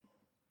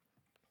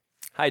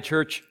Hi,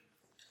 church.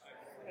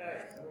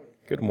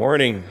 Good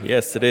morning.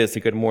 Yes, it is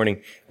a good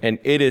morning. And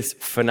it is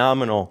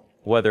phenomenal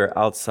weather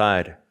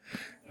outside.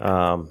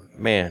 I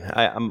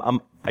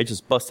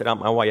just busted out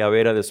my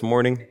guayabera this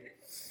morning.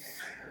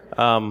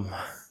 I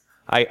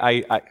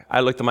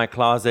looked in my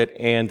closet,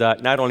 and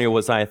not only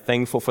was I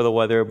thankful for the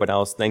weather, but I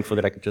was thankful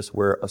that I could just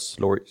wear a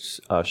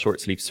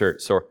short sleeve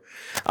shirt. So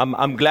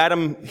I'm glad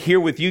I'm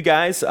here with you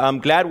guys. I'm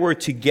glad we're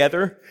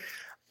together,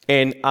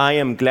 and I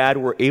am glad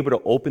we're able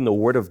to open the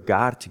Word of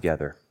God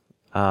together.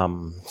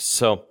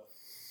 So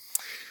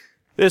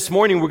this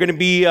morning we're going to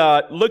be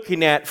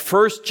looking at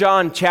 1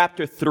 John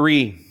chapter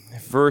 3,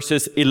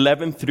 verses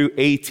 11 through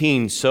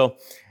 18. So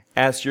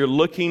as you're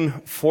looking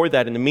for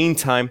that in the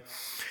meantime,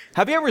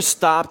 have you ever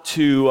stopped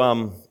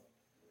to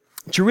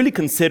really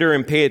consider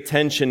and pay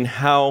attention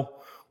how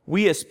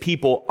we as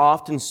people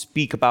often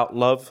speak about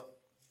love?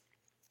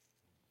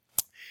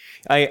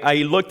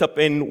 I looked up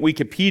in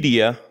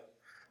Wikipedia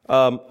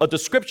a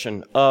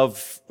description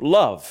of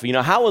love. You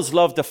know, how is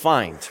love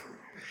defined?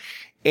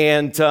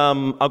 And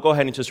I'll go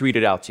ahead and just read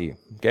it out to you,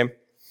 okay? It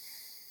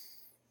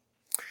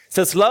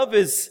says, love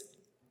is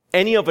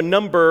any of a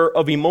number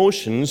of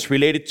emotions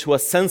related to a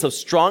sense of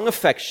strong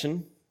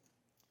affection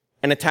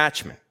and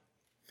attachment.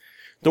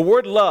 The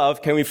word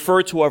love can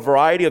refer to a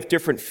variety of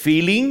different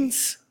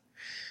feelings,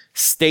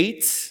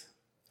 states,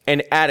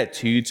 and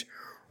attitudes,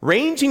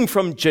 ranging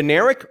from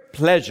generic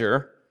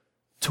pleasure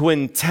to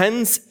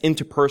intense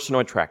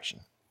interpersonal attraction.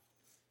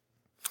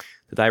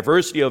 The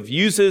diversity of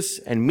uses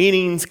and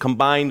meanings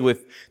combined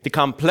with the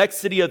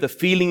complexity of the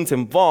feelings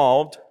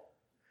involved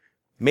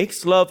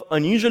makes love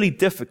unusually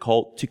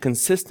difficult to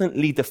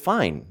consistently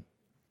define,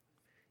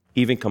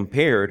 even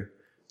compared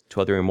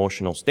to other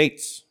emotional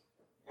states.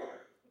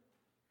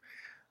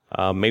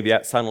 Maybe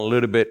that sounded a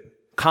little bit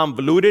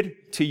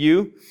convoluted to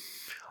you.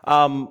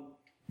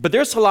 But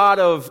there's a lot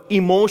of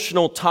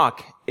emotional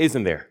talk,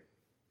 isn't there?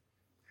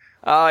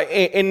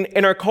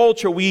 In our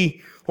culture, when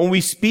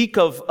we speak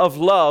of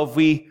love,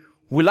 we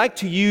like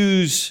to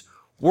use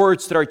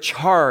words that are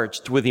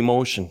charged with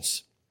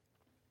emotions.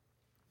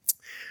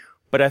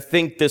 But I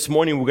think this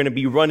morning we're going to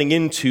be running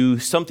into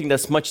something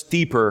that's much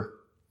deeper,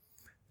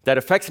 that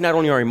affects not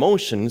only our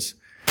emotions,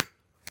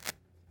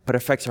 but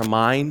affects our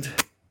mind.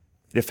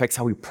 It affects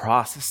how we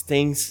process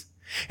things.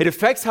 It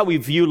affects how we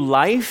view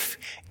life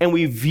and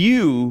we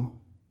view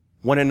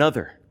one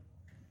another.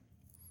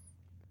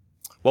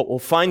 What we'll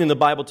find in the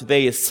Bible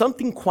today is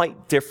something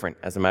quite different,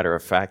 as a matter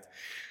of fact,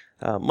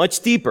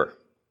 much deeper.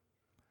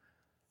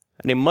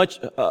 An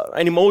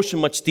emotion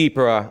much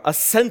deeper, a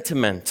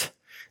sentiment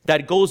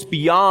that goes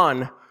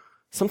beyond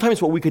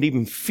sometimes what we could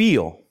even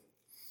feel.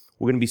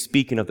 We're going to be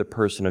speaking of the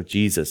person of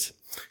Jesus.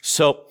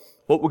 So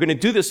what we're going to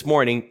do this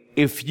morning,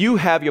 if you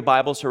have your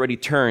Bibles already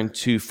turned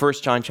to 1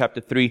 John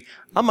chapter 3,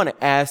 I'm going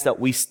to ask that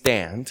we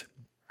stand.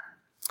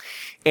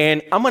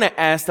 And I'm going to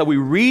ask that we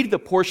read the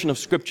portion of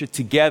Scripture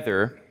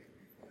together.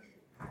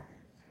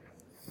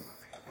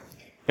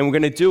 And we're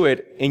going to do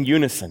it in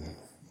unison.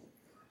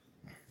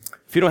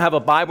 If you don't have a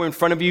Bible in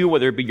front of you,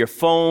 whether it be your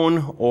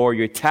phone or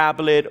your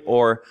tablet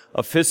or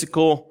a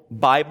physical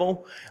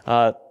Bible,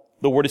 the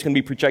word is going to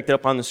be projected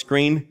up on the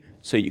screen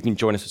so you can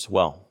join us as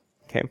well.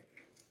 Okay?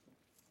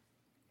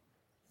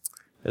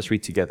 Let's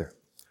read together.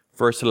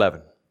 Verse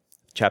 11,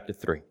 chapter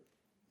 3.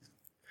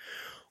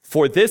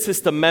 For this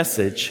is the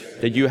message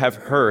that you have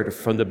heard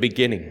from the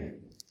beginning.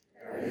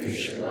 You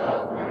should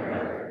love one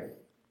another.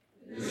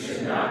 You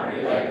should not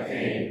be like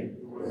Cain,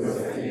 who was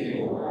an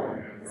evil one,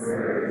 and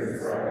murdered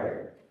his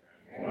brother.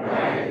 And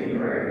why did he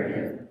murder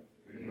him?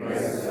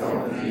 Because his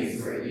own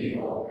deeds were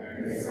evil,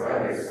 and his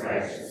brother's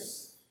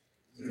righteous.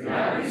 Do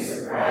not be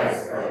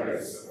surprised,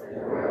 brothers, for the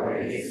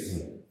world hates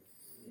you.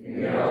 You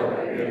know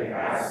that we have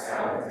passed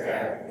out of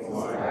death into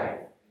life,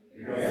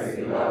 because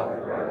we love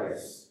the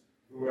brothers.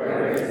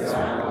 Whoever is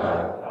not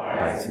love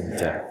abides in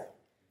death.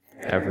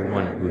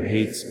 Everyone who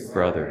hates a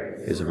brother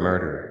is a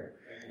murderer,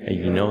 and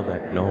you know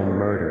that no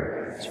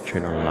murderer has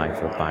eternal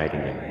life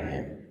abiding in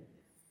him.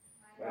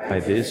 By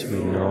this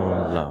we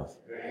know love,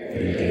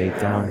 that he laid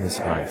down his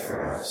life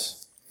for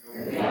us.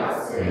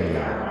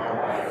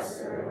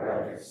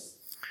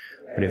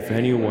 But if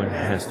anyone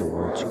has the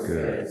world's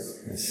good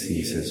and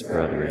sees his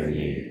brother in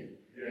need,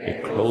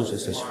 it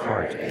closes his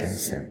heart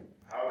against him.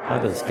 How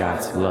does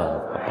God's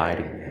love abide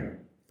in him?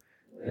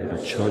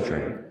 Little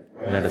children,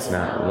 let us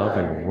not love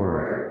in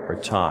word or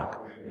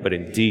talk, but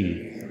in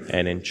deed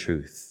and in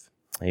truth.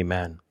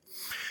 Amen.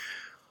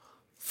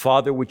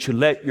 Father, would you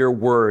let your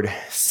word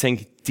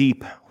sink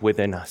deep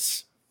within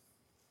us?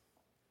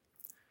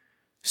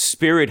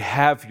 Spirit,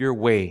 have your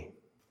way.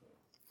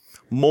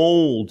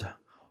 Mold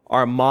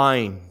our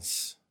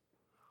minds,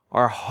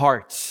 our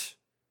hearts.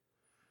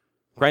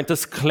 Grant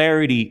us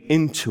clarity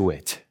into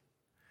it,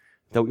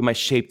 that we might be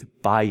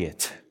shaped by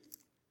it.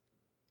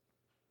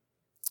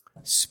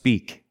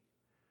 Speak,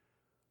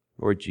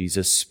 Lord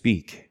Jesus,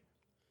 speak,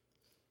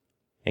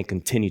 and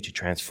continue to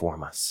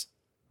transform us.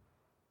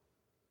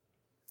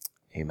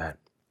 Amen.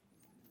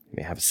 You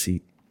may have a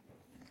seat.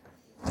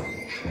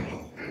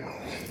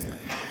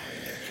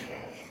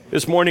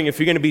 This morning, if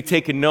you're going to be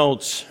taking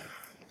notes,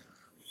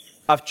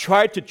 I've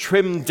tried to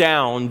trim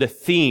down the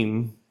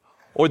theme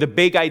or the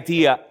big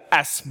idea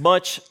as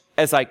much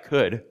as I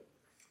could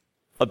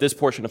of this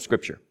portion of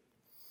Scripture.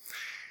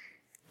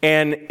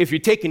 And if you're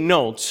taking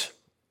notes,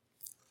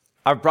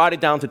 I've brought it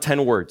down to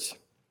 10 words.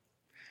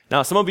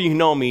 Now, some of you who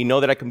know me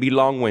know that I can be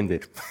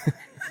long-winded.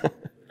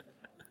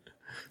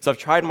 So I've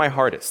tried my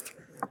hardest.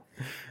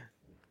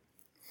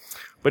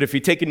 But if you're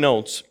taking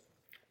notes,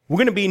 we're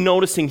going to be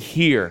noticing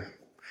here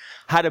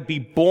how to be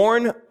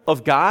born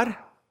of God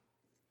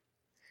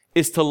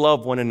is to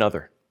love one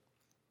another.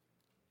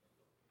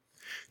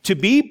 To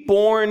be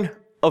born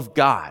of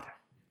God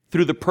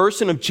through the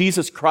person of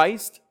Jesus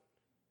Christ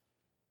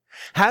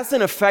has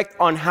an effect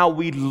on how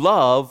we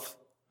love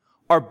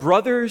our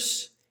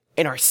brothers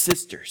and our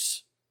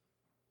sisters,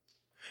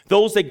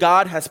 those that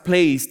God has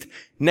placed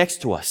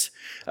next to us.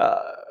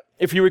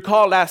 If you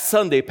recall last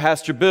Sunday,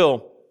 Pastor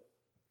Bill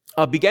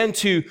began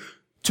to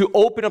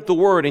open up the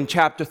Word in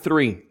chapter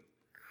 3.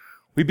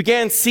 We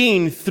began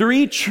seeing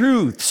 3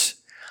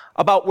 truths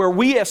about where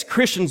we as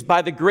Christians,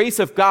 by the grace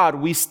of God,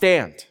 we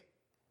stand.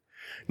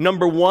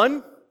 Number 1,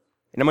 and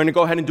I'm going to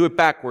go ahead and do it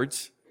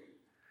backwards.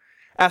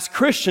 As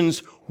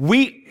Christians,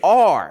 we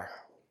are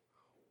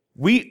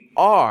made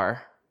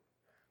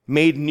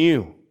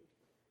new.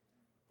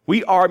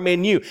 We are made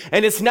new.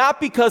 And it's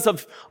not because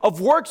of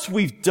works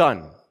we've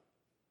done.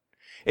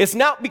 It's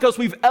not because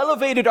we've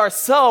elevated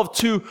ourselves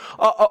to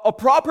a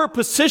proper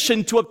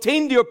position to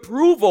obtain the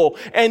approval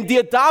and the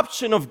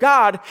adoption of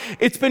God.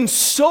 It's been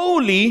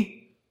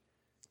solely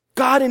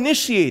God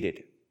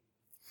initiated.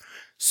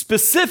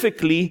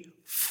 Specifically,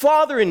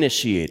 Father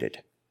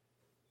initiated.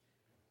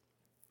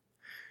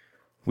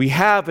 We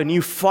have a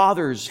new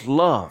Father's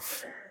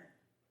love.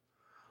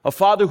 A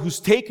Father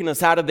who's taken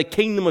us out of the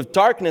kingdom of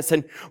darkness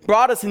and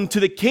brought us into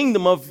the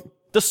kingdom of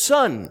the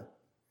Son,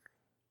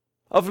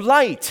 of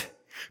light.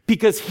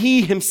 Because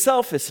He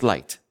Himself is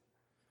light.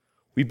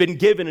 We've been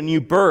given a new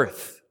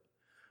birth,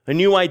 a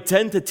new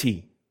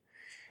identity,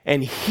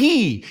 and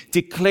He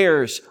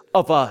declares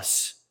of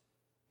us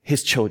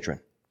His children.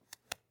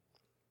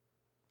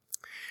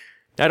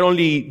 Not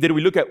only did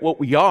we look at what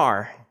we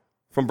are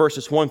from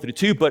verses 1 through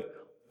 2, but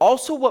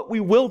also what we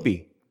will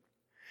be.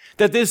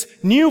 That this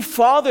new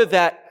Father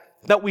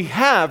that we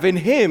have in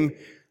Him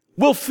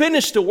will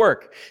finish the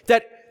work.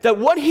 That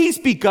what He's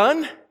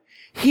begun,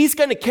 He's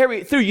going to carry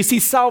it through. You see,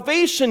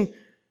 salvation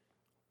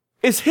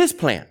is His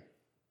plan.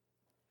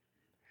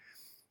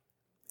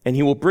 And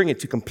He will bring it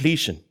to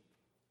completion.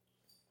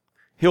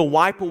 He'll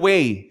wipe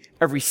away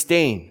every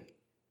stain.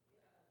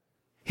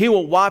 He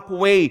will wipe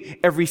away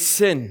every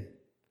sin.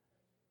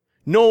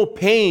 No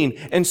pain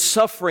and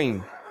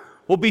suffering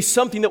will be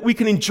something that we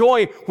can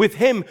enjoy with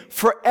Him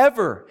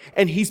forever.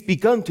 And He's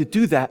begun to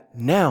do that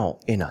now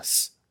in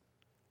us.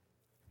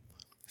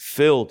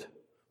 Filled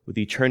with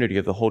the eternity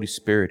of the Holy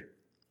Spirit.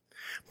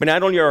 But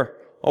not only are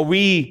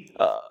we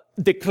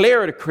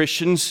declared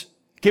Christians,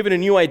 given a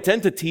new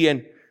identity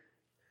and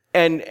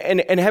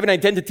have an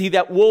identity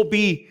that will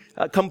be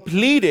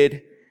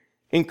completed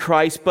in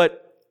Christ,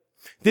 but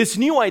this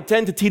new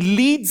identity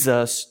leads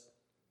us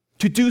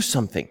to do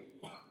something.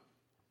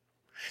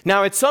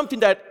 Now, it's something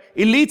that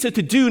it leads us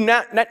to do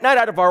not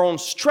out of our own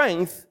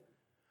strength,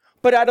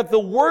 but out of the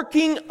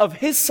working of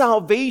His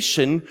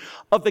salvation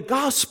of the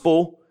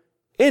gospel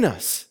in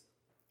us.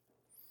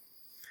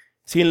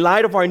 See, in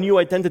light of our new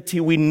identity,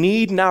 we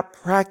need not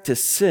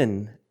practice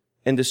sin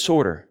and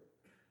disorder.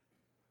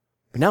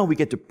 But now we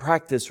get to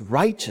practice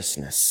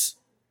righteousness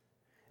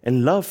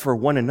and love for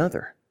one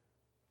another.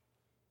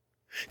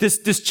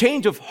 This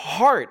change of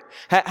heart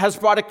has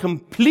brought a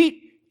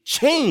complete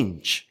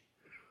change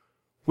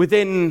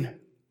within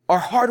our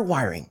heart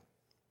wiring.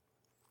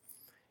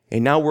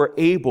 And now we're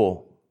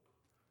able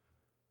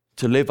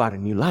to live out a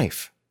new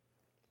life.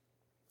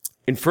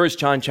 In 1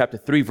 John chapter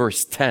 3,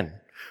 verse 10,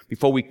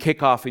 before we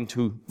kick off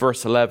into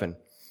verse 11.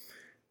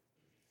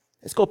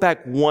 Let's go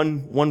back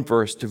one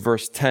verse to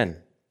verse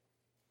 10.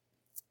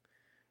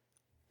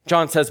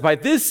 John says, by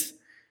this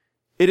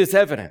it is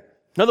evident.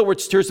 In other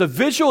words, there's a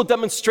visual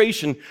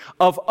demonstration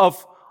of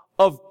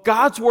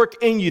God's work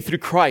in you through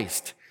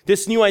Christ,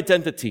 this new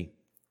identity.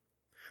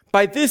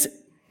 By this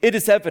it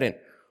is evident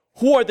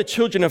who are the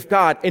children of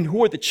God and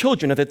who are the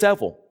children of the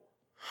devil.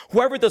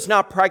 Whoever does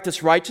not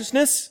practice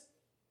righteousness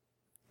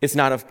is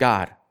not of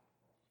God,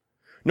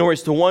 nor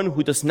is the one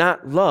who does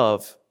not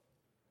love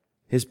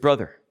his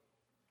brother.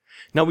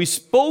 Now, we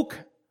spoke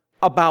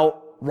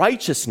about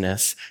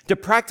righteousness, the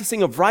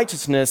practicing of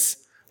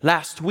righteousness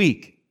last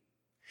week.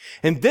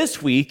 And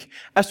this week,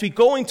 as we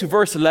go into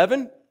verse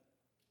 11,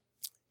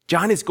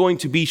 John is going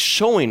to be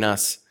showing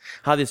us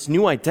how this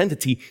new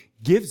identity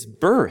gives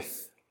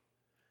birth.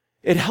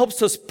 It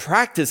helps us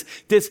practice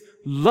this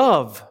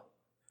love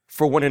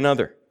for one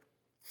another.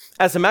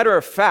 As a matter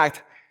of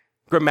fact,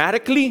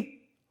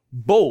 grammatically,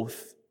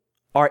 both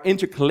are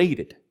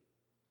intercalated.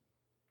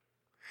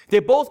 They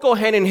both go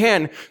hand in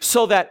hand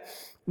so that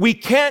we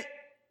can't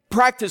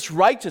practice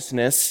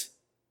righteousness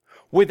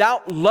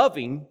without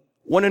loving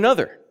one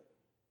another.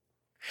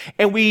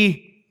 And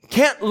we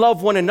can't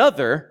love one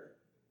another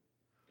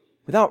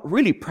without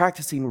really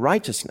practicing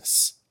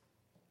righteousness.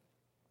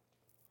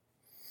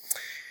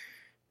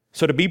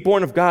 So to be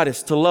born of God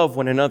is to love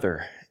one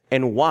another.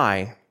 And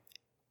why?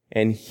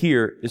 And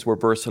here is where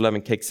verse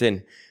 11 kicks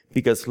in.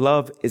 Because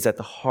love is at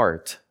the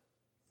heart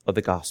of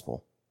the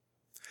gospel.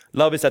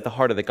 Love is at the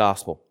heart of the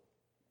gospel.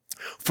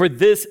 For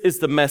this is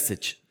the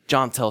message,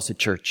 John tells the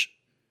church,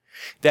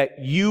 that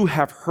you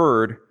have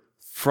heard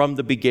from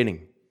the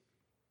beginning,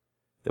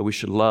 that we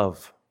should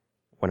love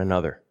one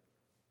another.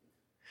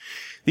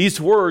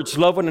 These words,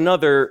 love one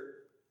another,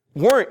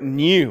 weren't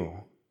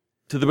new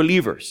to the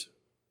believers.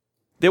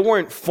 They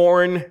weren't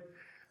foreign,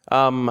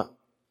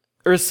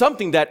 or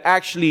something that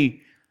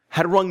actually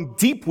had rung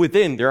deep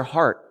within their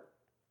heart.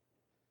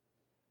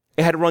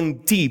 It had rung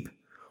deep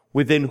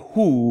within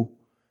who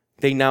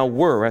they now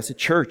were as a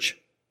church.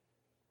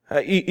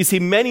 You see,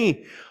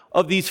 many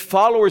of these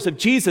followers of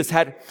Jesus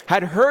had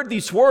heard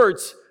these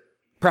words,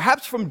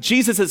 perhaps from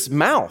Jesus'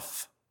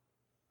 mouth,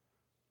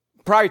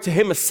 prior to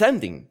him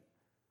ascending.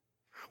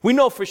 We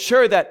know for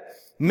sure that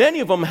many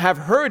of them have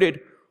heard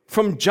it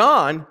from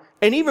John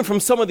and even from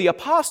some of the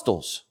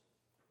apostles.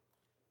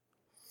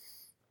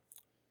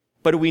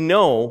 But we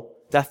know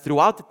that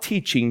throughout the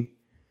teaching,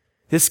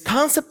 this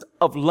concept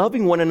of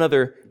loving one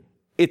another,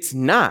 it's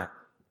not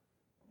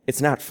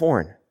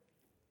foreign.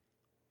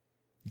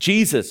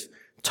 Jesus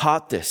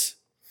taught this.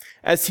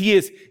 As he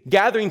is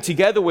gathering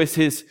together with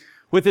his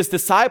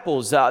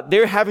disciples,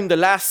 they're having the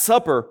Last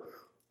Supper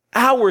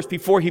hours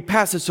before he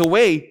passes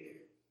away.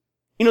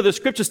 You know, the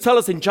scriptures tell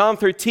us in John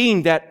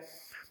 13 that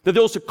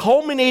there was a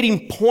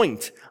culminating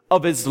point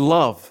of his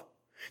love,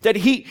 that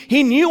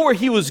he knew where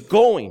he was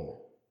going.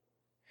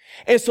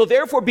 And so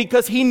therefore,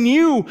 because he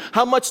knew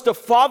how much the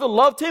Father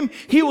loved him,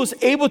 he was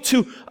able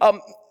to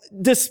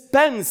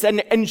dispense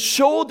and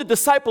show the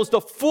disciples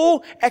the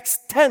full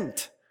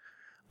extent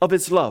of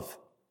his love.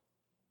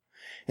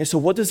 And so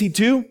what does he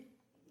do?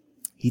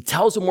 He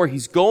tells them where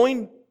he's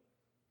going.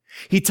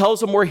 He tells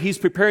them where he's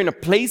preparing a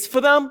place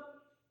for them.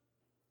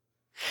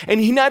 And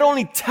he not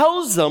only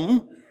tells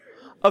them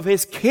of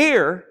his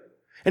care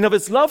and of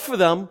his love for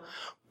them,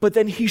 but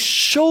then he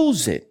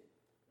shows it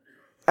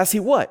as he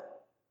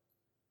what?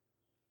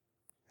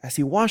 As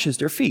he washes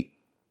their feet.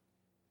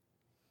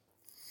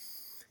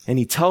 And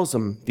he tells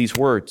them these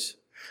words,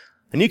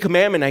 "A new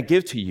commandment I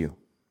give to you,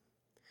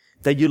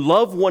 that you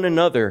love one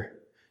another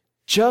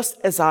just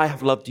as I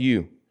have loved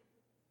you.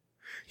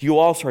 You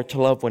also are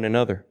to love one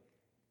another.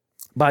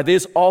 By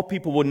this, all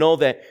people will know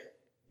that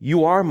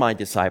you are my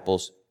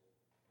disciples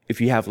if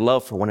you have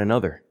love for one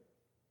another."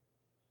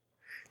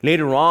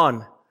 Later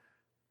on,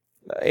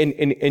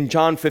 in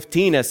John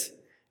 15, as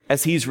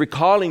he's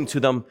recalling to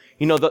them,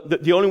 you know,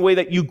 the only way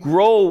that you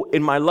grow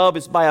in my love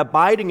is by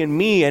abiding in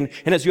me. And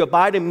as you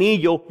abide in me,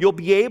 you'll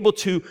be able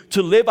to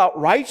live out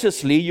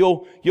righteously.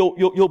 You'll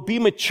be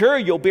mature.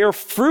 You'll bear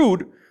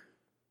fruit.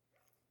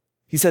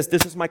 He says,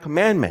 this is my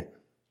commandment,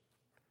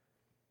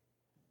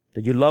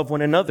 that you love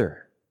one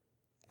another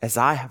as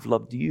I have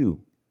loved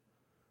you.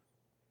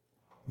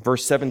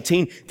 Verse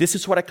 17, this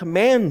is what I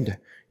command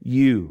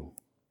you.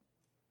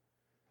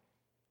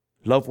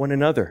 Love one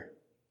another.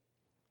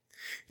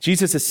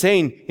 Jesus is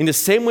saying, in the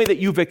same way that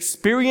you've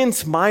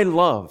experienced my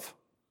love,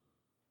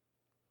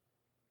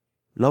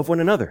 love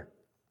one another.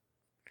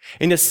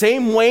 In the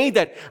same way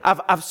that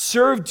I've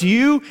served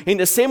you, in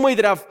the same way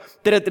that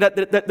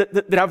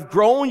I've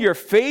grown your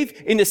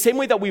faith, in the same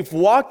way that we've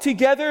walked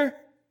together,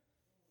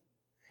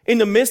 in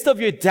the midst of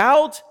your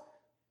doubt,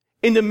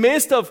 in the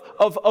midst of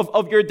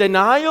your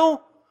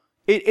denial,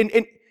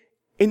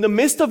 in the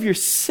midst of your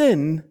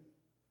sin,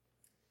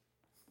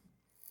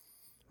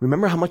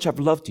 remember how much I've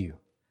loved you.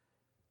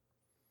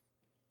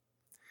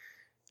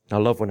 Now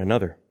love one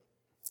another.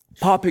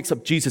 Paul picks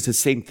up Jesus'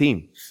 same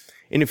theme.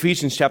 In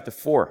Ephesians chapter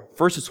 4,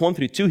 verses 1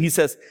 through 2, he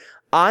says,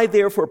 I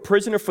therefore,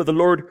 prisoner for the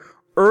Lord,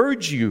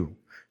 urge you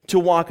to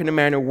walk in a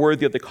manner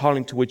worthy of the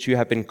calling to which you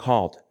have been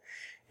called.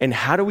 And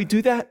how do we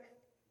do that?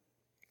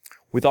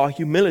 With all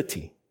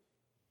humility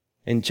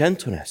and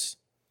gentleness,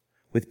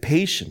 with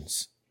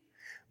patience,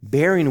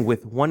 bearing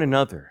with one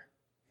another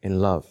in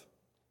love.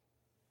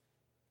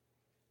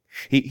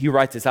 He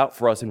writes this out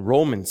for us in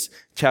Romans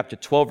chapter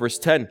 12, verse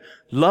 10.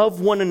 Love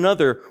one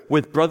another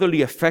with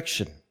brotherly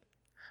affection.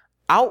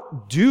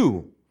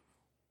 Outdo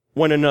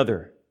one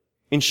another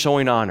in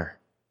showing honor.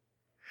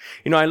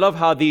 You know, I love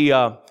how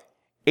the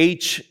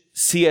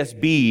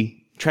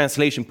HCSB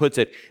translation puts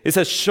it. It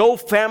says, show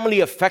family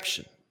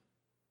affection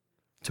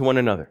to one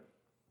another.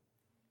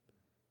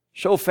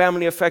 Show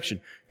family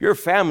affection. You're a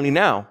family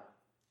now.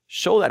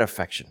 Show that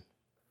affection.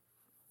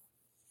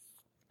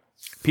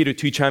 Peter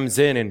too chimes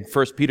in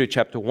 1 Peter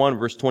chapter 1,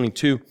 verse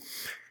 22.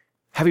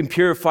 Having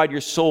purified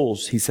your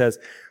souls, he says,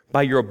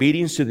 by your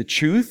obedience to the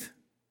truth,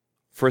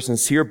 for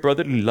sincere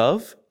brotherly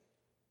love,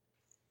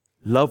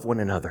 love one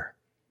another.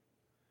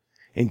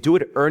 And do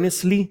it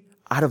earnestly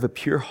out of a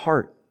pure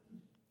heart.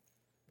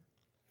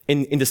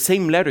 In the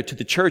same letter to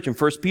the church in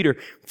 1 Peter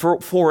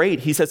 4:8,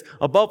 he says,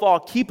 above all,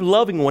 keep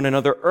loving one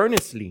another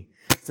earnestly,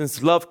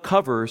 since love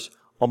covers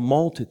a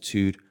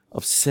multitude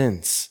of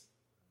sins.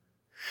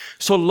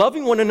 So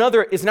loving one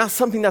another is not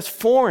something that's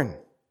foreign.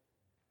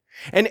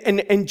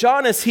 And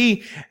John, as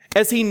he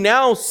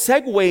now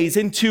segues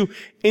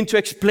into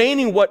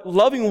explaining what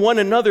loving one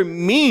another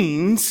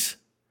means,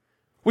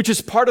 which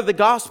is part of the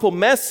gospel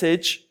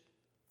message,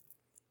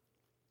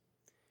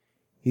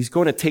 he's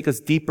going to take us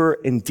deeper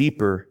and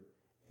deeper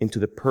into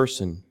the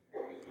person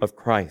of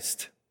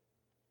Christ.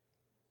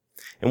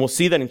 And we'll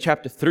see that in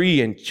chapter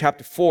 3 and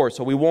chapter 4,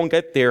 so we won't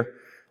get there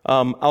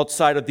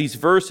outside of these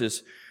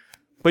verses.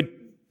 But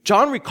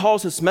John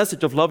recalls this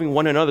message of loving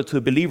one another to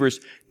the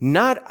believers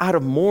not out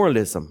of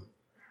moralism,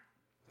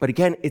 but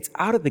again, it's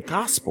out of the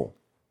gospel.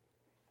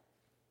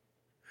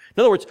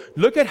 In other words,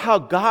 look at how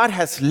God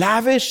has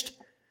lavished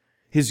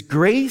His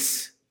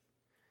grace,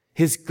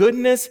 His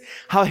goodness,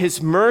 how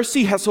His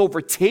mercy has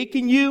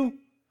overtaken you,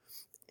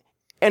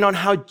 and on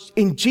how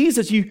in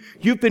Jesus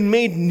you've been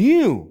made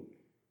new.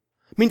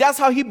 I mean, that's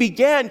how He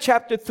began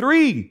chapter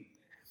 3.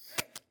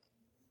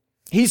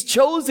 He's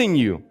chosen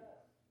you.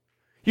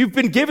 You've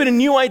been given a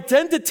new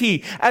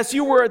identity as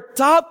you were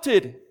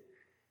adopted.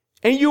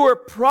 And you were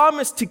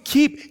promised to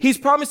He's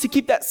promised to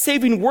keep that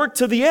saving work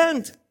to the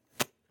end.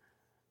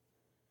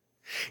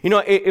 You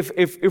know, if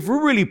we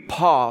really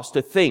pause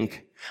to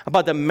think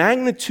about the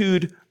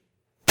magnitude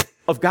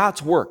of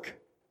God's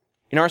work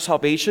in our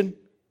salvation,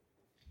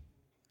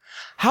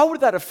 how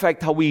would that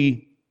affect how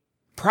we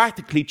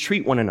practically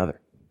treat one another?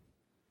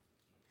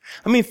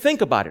 I mean, think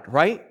about it,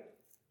 right?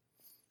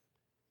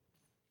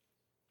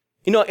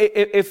 You know,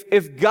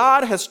 if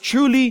God has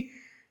truly,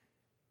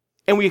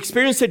 and we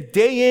experience it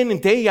day in and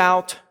day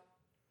out,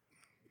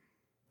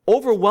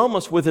 overwhelm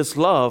us with His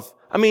love,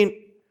 I mean,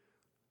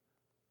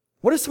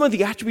 what are some of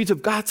the attributes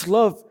of God's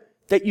love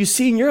that you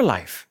see in your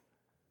life?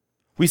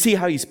 We see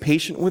how He's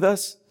patient with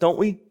us, don't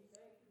we?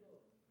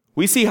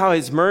 We see how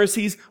His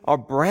mercies are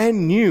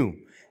brand new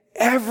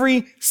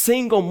every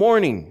single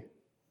morning.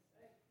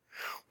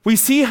 We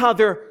see how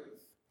they're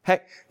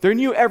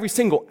new every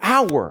single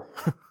hour.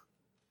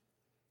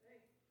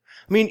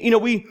 I mean, you know,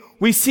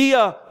 we see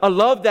a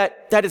love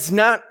that is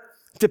not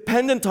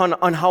dependent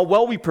on how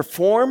well we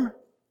perform,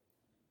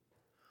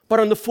 but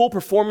on the full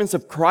performance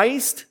of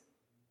Christ.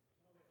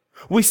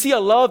 We see a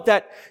love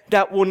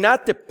that will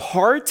not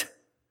depart,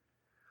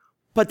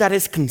 but that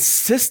is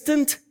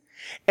consistent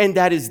and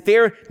that is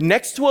there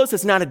next to us.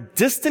 It's not a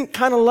distant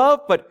kind of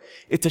love, but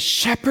it's a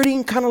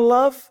shepherding kind of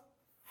love.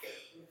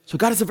 So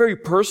God is a very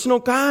personal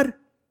God.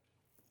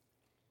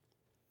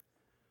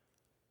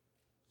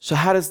 So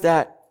how does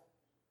that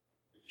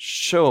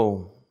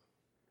show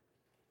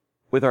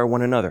with our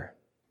one another?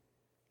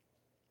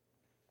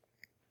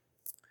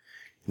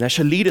 And that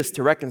should lead us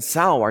to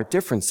reconcile our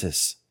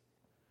differences,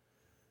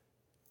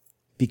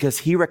 because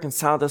He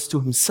reconciled us to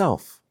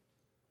Himself.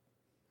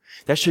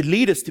 That should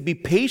lead us to be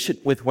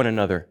patient with one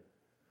another,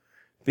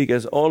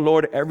 because, oh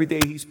Lord, every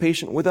day He's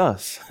patient with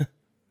us.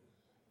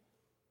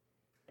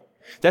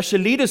 That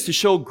should lead us to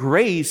show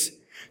grace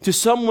to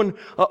someone,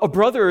 a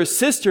brother or a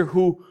sister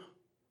who's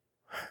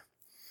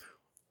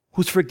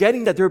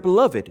forgetting that they're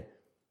beloved.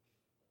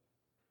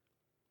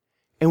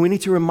 And we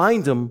need to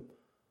remind them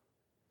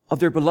of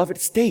their beloved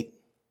state.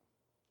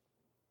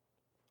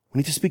 We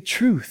need to speak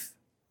truth.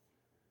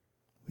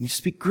 We need to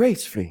speak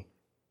gracefully.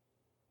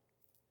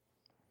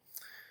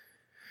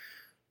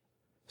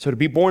 So to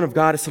be born of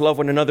God is to love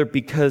one another,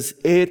 because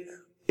it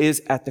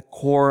is at the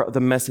core of the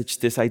message,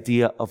 this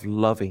idea of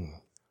loving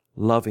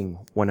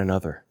one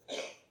another.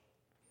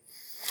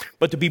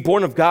 But to be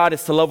born of God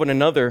is to love one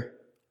another,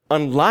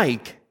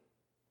 unlike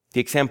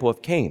the example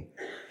of Cain.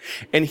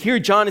 And here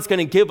John is going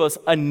to give us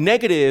a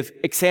negative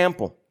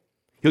example.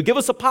 He'll give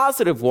us a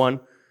positive one,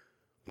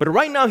 but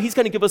right now he's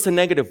going to give us a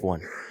negative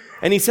one.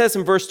 And he says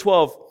in verse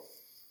 12,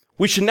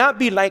 we should not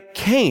be like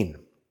Cain,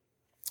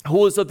 who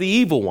was of the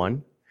evil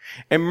one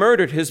and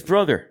murdered his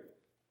brother.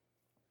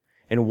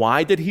 And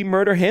why did he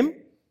murder him?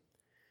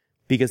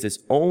 Because his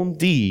own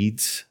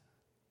deeds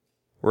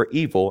were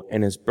evil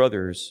and his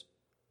brother's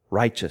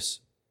righteous.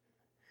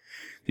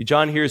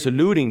 John here is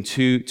alluding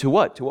to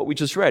what? To what we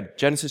just read,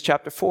 Genesis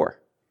chapter 4.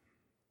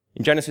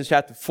 In Genesis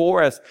chapter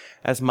 4,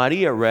 as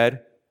Maria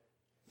read,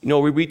 you know,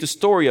 we read the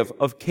story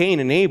of Cain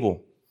and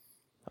Abel,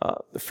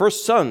 the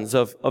first sons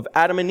of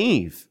Adam and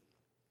Eve.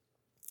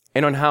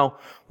 And on how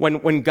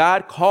when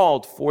God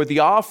called for the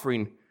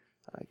offering,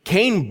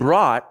 Cain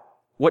brought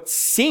what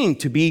seemed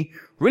to be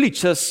really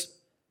just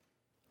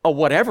a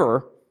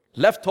whatever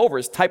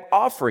leftovers type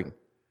offering,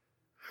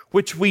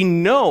 which we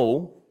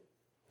know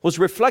was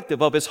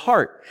reflective of his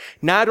heart.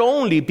 Not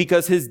only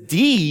because his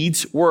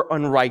deeds were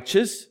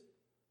unrighteous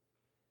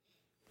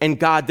and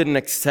God didn't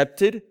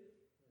accept it,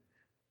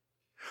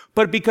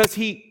 but because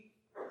he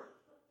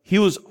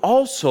was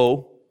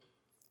also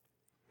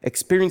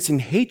experiencing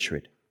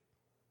hatred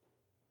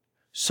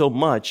so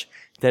much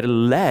that it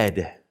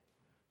led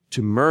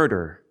to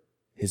murder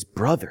his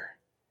brother.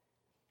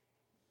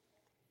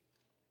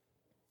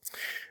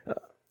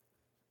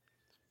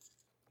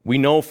 We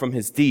know from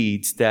his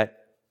deeds that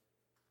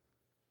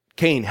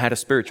Cain had a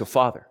spiritual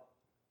father.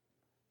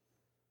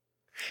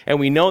 And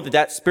we know that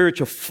that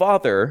spiritual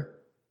father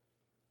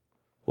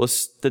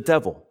was the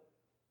devil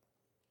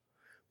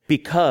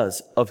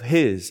because of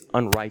his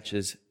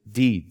unrighteous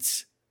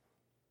deeds.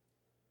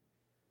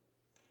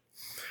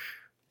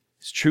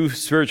 His true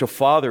spiritual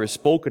father is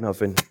spoken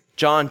of in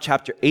John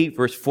chapter 8,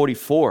 verse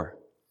 44,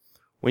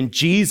 when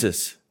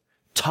Jesus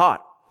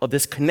taught of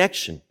this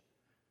connection.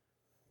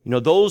 You know,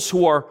 those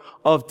who are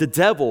of the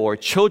devil or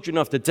children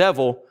of the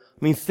devil,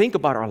 I mean, think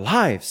about our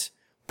lives.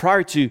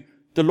 Prior to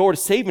the Lord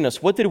saving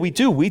us, what did we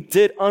do? We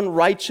did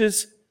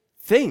unrighteous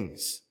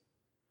things.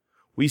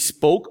 We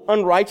spoke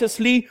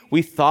unrighteously.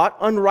 We thought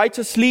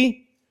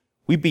unrighteously.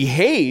 We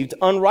behaved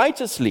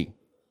unrighteously.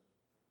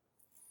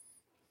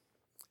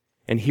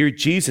 And here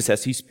Jesus,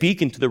 as he's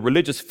speaking to the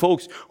religious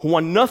folks who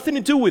want nothing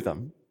to do with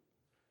him,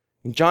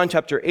 in John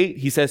chapter 8,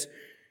 he says,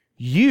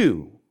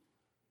 you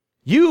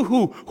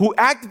who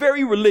act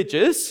very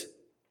religious,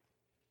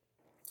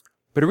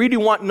 but really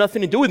want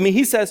nothing to do with me,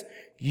 he says,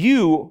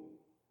 you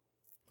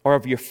are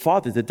of your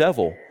father, the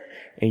devil,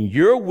 and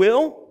your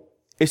will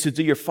is to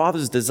do your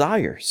father's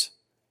desires.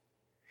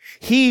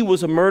 He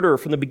was a murderer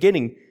from the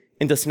beginning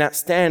and does not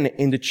stand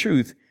in the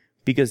truth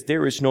because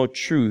there is no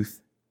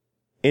truth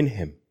in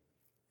him.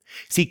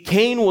 See,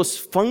 Cain was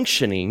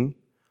functioning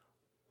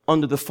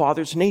under the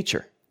father's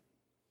nature.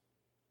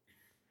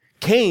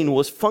 Cain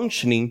was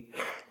functioning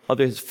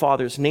under his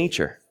father's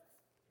nature.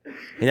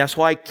 And that's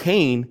why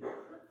Cain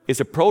is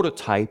a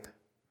prototype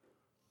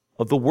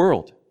of the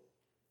world.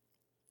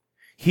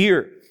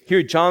 Here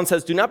John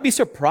says, do not be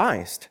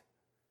surprised.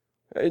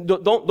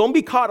 Don't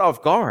be caught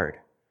off guard,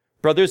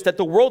 brothers, that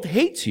the world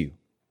hates you.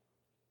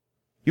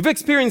 You've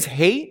experienced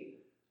hate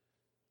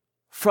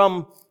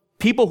from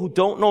people who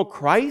don't know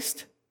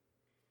Christ.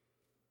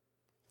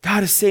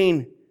 God is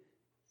saying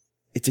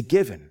it's a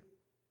given.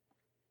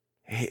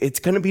 It's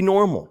going to be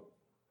normal.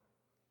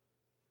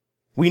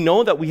 We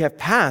know that we have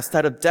passed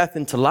out of death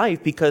into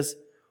life because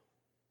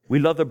we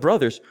love the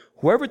brothers.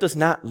 Whoever does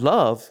not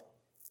love,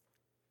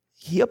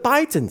 he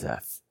abides in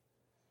death.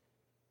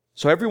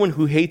 So everyone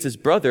who hates his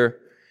brother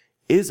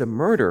is a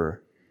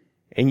murderer.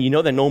 And you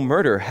know that no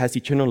murderer has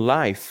eternal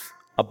life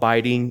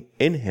abiding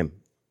in him.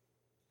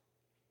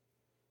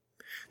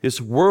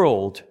 This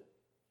world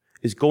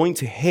is going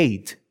to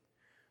hate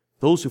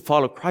those who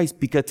follow Christ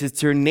because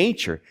it's their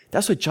nature.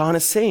 That's what John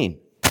is saying.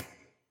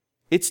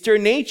 It's their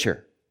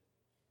nature.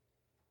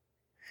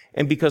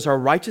 And because our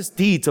righteous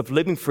deeds of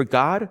living for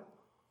God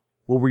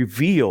will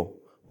reveal,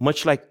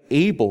 much like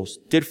Abel's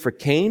did for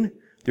Cain,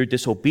 their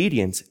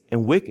disobedience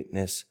and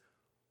wickedness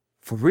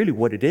for really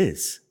what it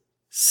is,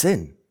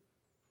 sin.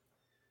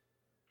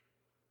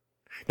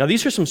 Now,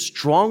 these are some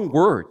strong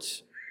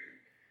words.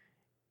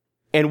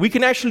 And we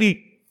can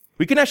actually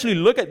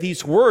look at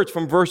these words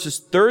from verses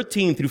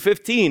 13 through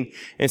 15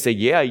 and say,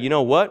 yeah, you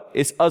know what?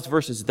 It's us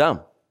versus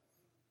them.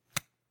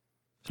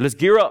 So let's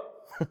gear up.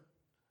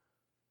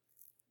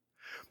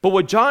 But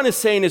what John is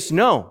saying is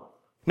no.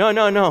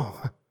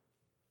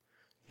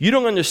 You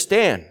don't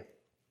understand.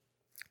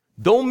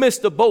 Don't miss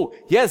the boat.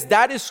 Yes,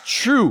 that is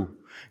true.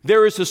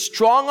 There is a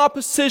strong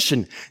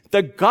opposition.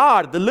 The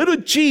God, the little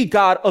g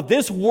God of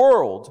this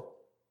world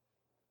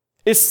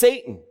is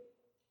Satan.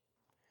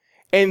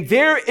 And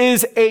there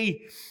is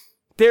a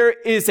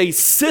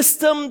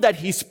system that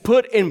he's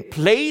put in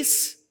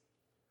place,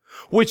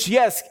 which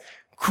yes,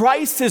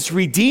 Christ is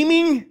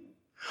redeeming,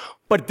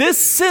 but this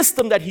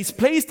system that he's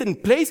placed in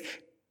place,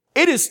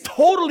 it is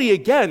totally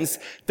against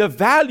the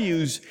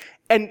values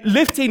and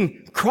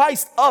lifting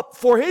Christ up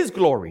for his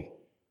glory.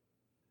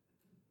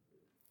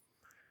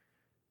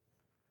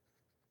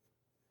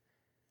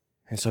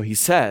 And so he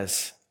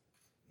says,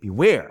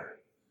 beware.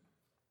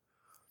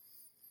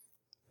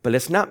 But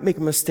let's not make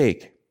a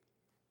mistake.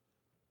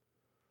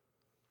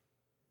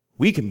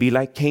 We can be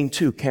like Cain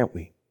too, can't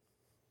we?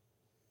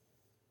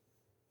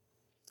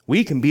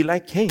 We can be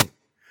like Cain.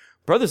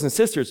 Brothers and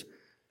sisters,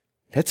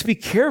 let's be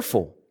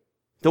careful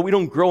that we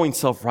don't grow in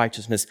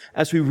self-righteousness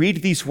as we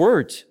read these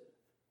words.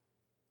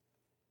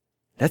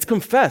 Let's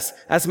confess.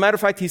 As a matter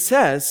of fact, he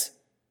says,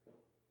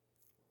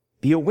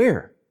 be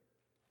aware.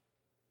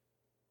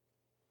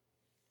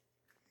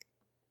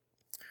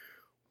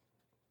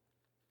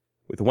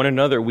 With one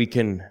another, we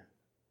can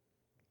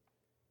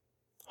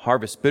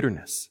harvest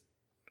bitterness.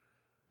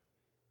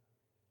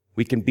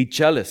 We can be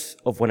jealous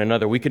of one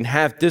another. We can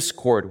have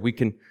discord. We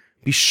can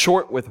be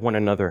short with one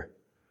another.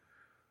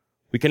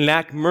 We can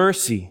lack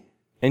mercy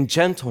and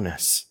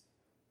gentleness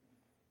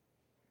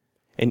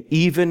and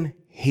even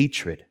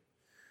hatred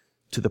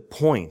to the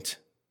point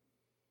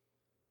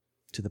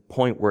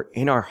where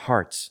in our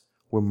hearts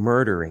we're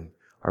murdering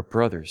our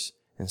brothers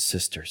and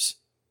sisters.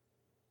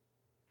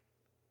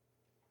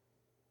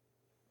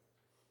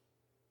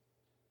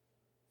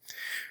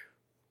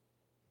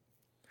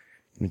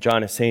 And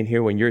John is saying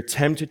here, when you're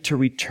tempted to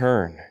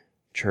return,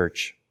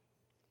 church,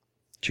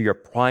 to your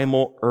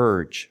primal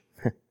urge,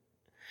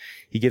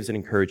 he gives an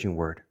encouraging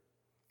word.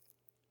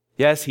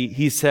 Yes,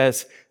 he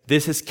says,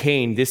 this is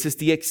Cain. This is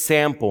the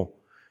example.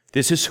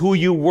 This is who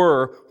you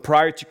were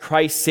prior to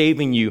Christ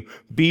saving you.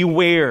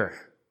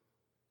 Beware.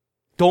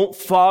 Don't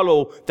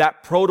follow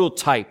that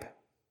prototype.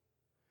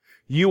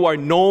 You are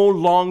no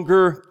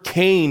longer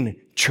Cain,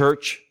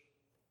 church.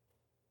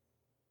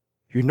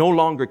 You're no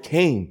longer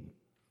Cain.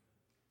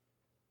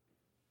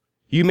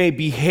 You may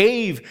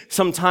behave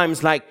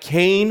sometimes like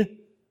Cain.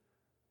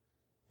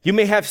 You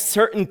may have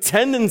certain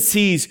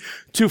tendencies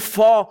to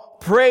fall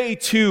prey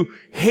to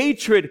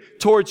hatred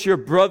towards your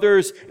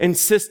brothers and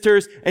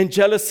sisters and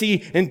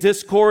jealousy and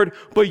discord,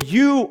 but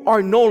you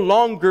are no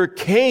longer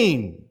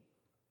Cain.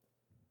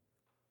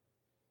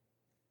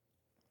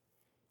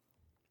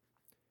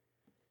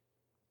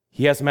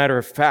 He, as a matter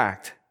of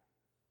fact,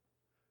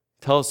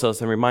 tells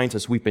us and reminds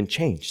us we've been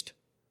changed.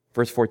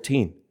 Verse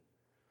 14.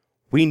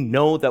 We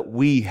know that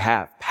we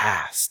have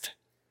passed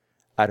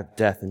out of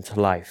death into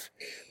life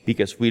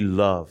because we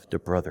love the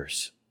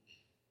brothers.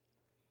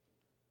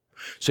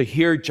 So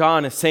here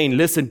John is saying,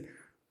 listen,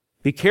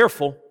 be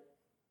careful.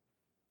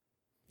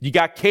 You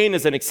got Cain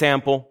as an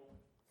example,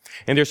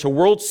 and there's a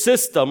world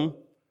system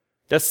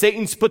that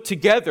Satan's put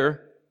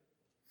together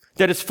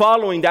that is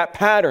following that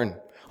pattern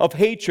of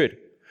hatred,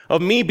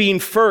 of me being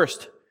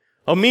first,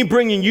 of me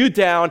bringing you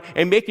down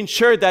and making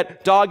sure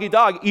that dog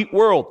eat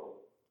world.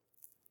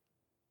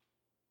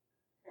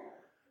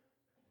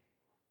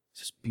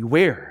 Just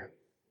beware.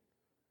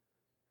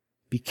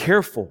 Be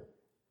careful.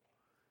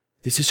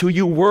 This is who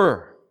you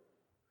were,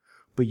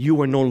 but you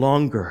are no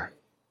longer.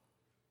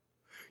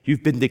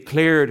 You've been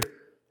declared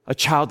a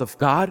child of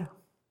God.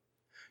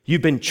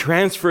 You've been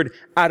transferred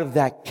out of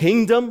that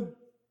kingdom.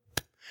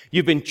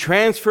 You've been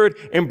transferred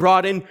and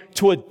brought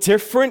into a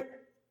different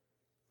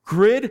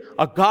grid,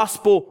 a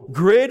gospel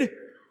grid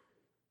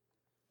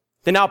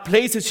that now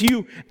places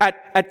you not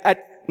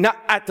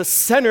at the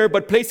center,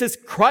 but places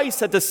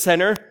Christ at the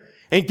center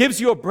and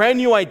gives you a brand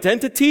new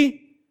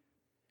identity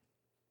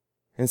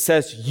and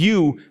says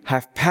you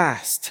have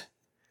passed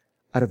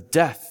out of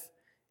death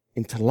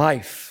into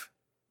life.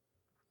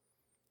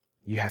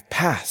 You have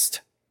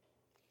passed.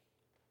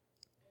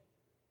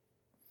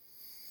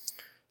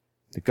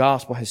 The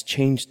gospel has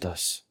changed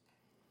us.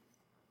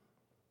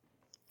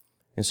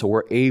 And so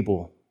we're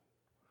able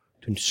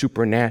to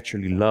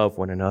supernaturally love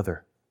one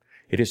another.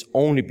 It is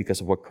only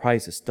because of what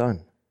Christ has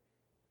done.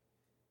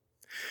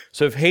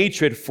 So if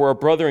hatred for a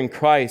brother in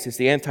Christ is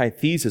the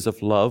antithesis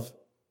of love,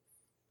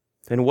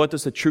 then what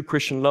does the true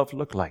Christian love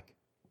look like?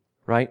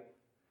 Right?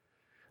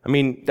 I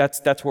mean,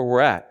 that's where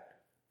we're at.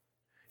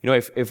 You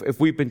know, if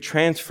we've been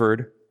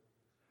transferred,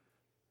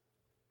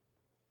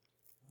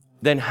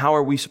 then how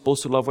are we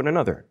supposed to love one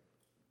another?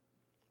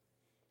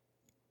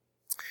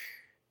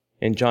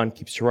 And John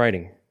keeps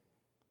writing.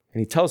 And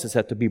he tells us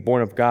that to be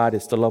born of God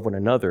is to love one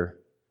another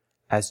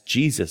as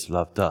Jesus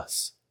loved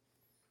us.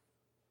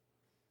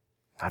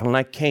 Not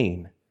unlike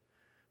Cain,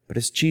 but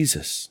as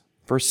Jesus.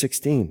 Verse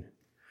 16.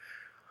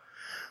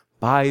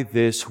 By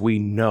this we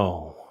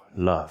know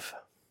love.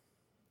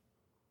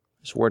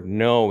 This word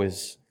know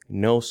is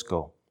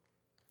gnosko.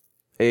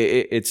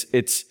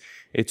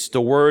 It's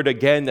the word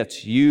again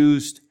that's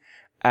used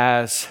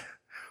as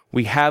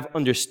we have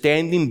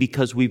understanding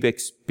because we've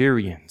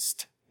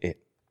experienced it.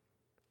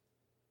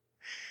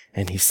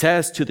 And he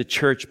says to the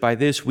church, by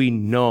this we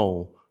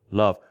know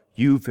love.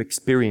 You've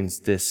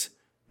experienced this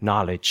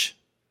knowledge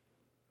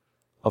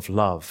of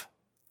love.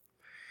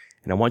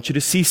 And I want you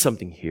to see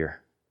something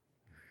here.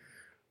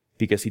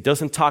 Because he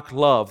doesn't talk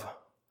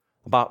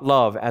about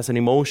love as an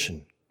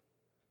emotion.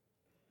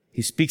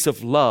 He speaks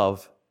of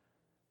love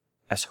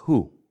as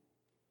who?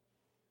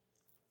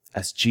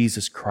 As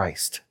Jesus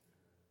Christ.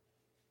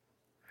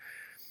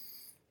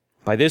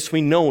 By this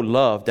we know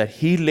love, that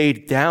he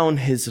laid down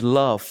his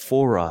love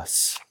for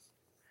us.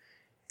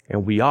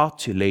 And we ought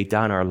to lay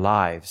down our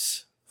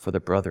lives for the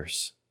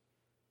brothers.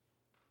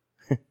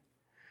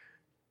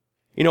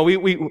 You know,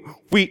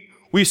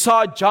 we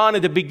saw John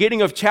at the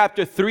beginning of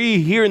chapter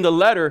 3 here in the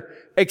letter,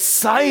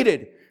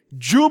 excited,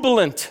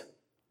 jubilant,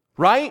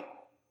 right?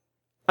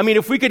 I mean,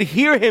 if we could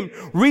hear him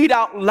read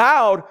out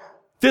loud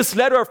this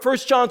letter of 1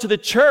 John to the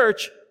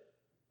church,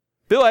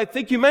 Bill, I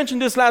think you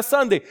mentioned this last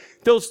Sunday,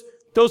 there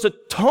was a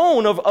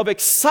tone of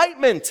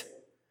excitement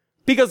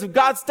because of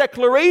God's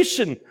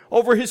declaration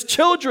over his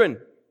children.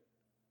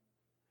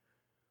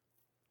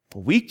 But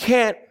we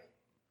can't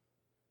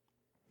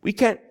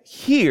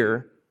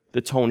hear the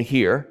tone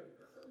here,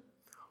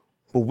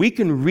 but we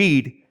can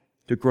read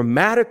the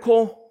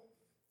grammatical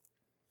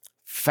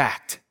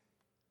fact.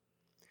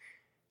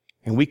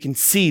 And we can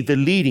see the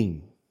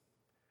leading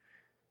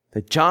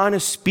that John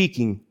is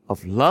speaking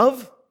of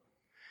love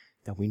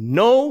that we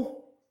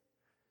know,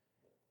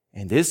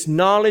 and this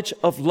knowledge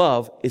of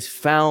love is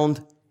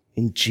found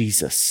in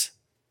Jesus.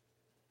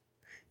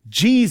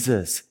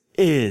 Jesus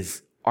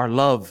is our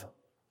love.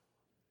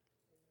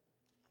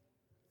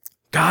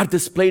 God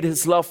displayed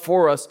his love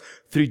for us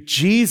through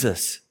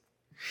Jesus.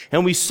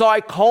 And we saw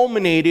it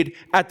culminated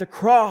at the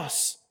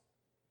cross.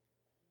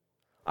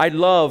 I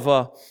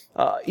love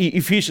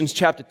Ephesians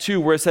chapter 2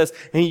 where it says,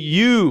 and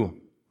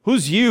you,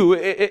 who's you?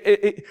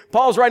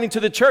 Paul's writing to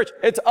the church.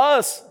 It's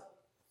us.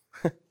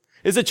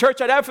 It's the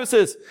church at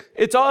Ephesus.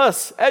 It's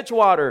us,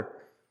 Edgewater.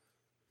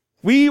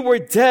 We were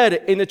dead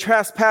in the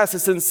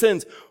trespasses and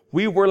sins.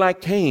 We were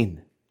like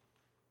Cain,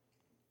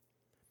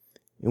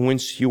 in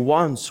which you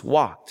once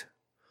walked,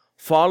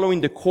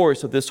 following the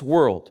course of this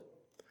world,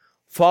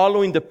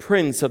 following the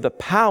prince of the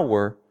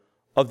power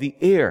of the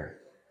air,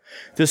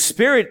 the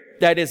spirit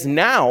that is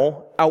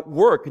now at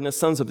work in the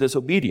sons of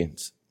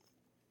disobedience,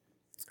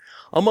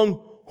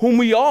 among whom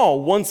we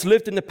all once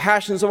lived in the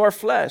passions of our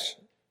flesh,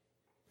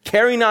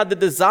 carrying out the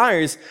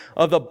desires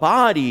of the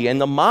body and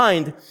the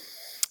mind,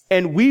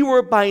 and we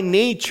were by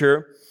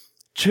nature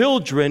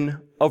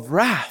children of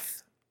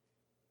wrath,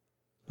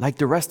 like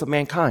the rest of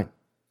mankind.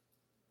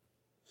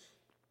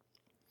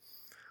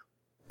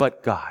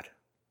 But God,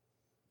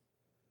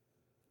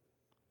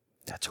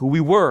 that's who we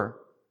were.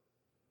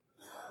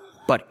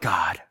 But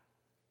God.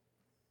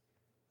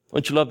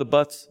 Don't you love the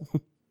buts?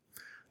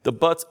 The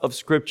buts of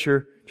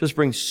Scripture just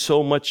bring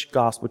so much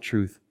gospel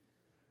truth.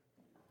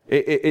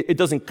 It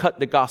doesn't cut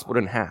the gospel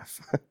in half.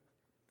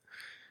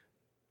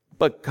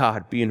 But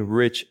God, being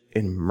rich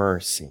in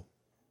mercy,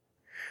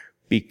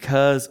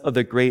 because of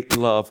the great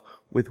love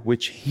with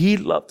which He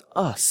loved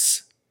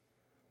us,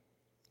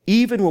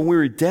 even when we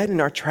were dead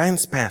in our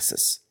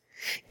trespasses,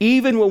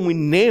 even when we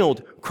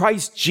nailed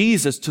Christ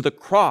Jesus to the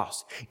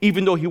cross,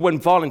 even though He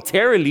went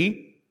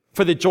voluntarily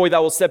for the joy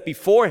that was set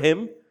before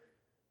Him,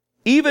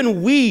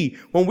 even we,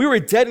 when we were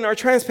dead in our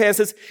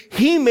trespasses,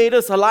 He made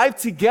us alive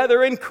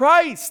together in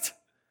Christ.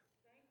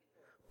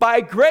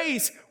 By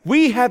grace,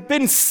 we have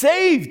been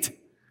saved.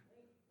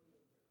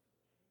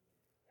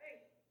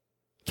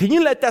 Can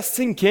you let that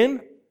sink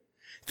in?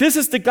 This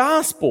is the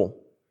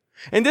gospel.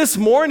 And this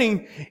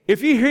morning,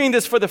 if you're hearing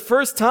this for the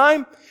first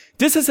time,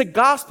 this is a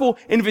gospel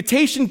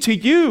invitation to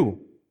you.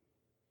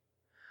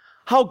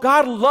 How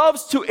God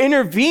loves to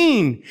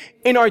intervene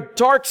in our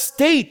dark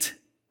state.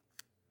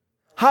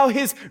 How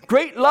His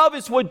great love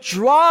is what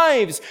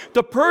drives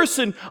the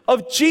person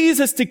of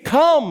Jesus to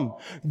come,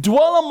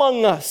 dwell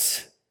among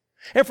us.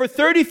 And for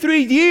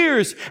 33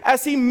 years,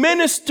 as He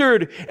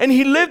ministered and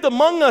He lived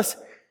among us,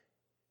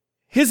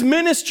 His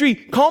ministry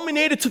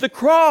culminated to the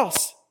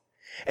cross.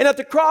 And at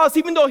the cross,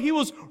 even though He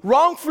was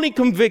wrongfully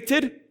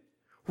convicted,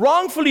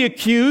 wrongfully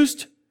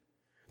accused,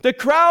 the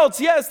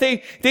crowds, yes,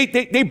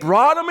 they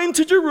brought Him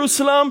into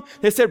Jerusalem.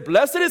 They said,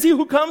 "Blessed is He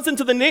who comes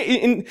into the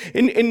name,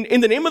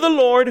 in the name of the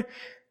Lord."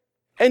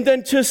 And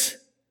then just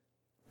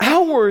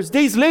hours,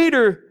 days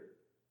later,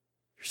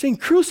 they're saying,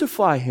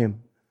 "Crucify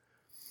Him."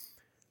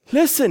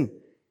 Listen,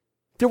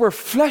 they were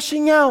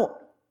fleshing out.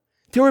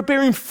 They were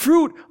bearing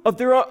fruit of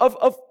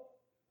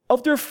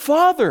their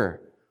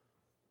father,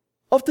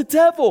 of the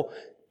devil.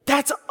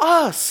 That's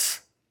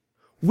us.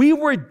 We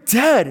were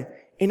dead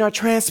in our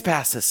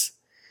trespasses.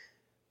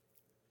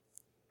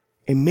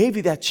 And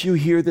maybe that's you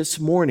here this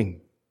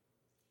morning,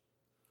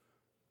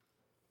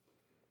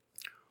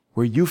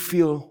 where you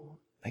feel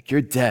like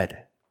you're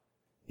dead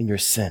in your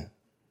sin.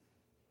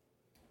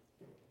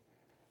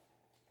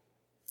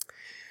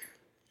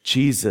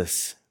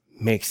 Jesus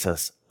makes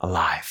us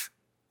alive.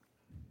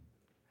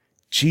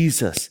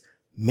 Jesus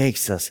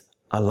makes us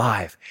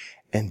alive.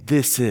 And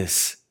this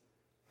is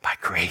by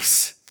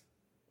grace.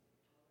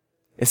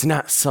 It's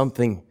not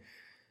something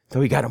that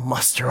we got to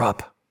muster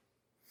up.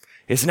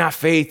 It's not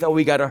faith that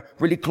we got to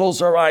really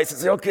close our eyes and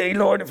say, "Okay,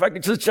 Lord, if I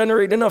could just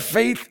generate enough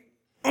faith."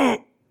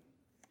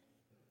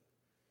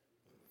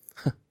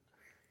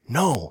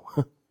 No.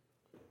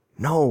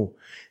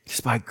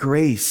 It's by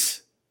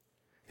grace.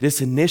 It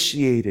is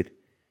initiated.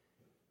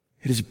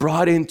 It is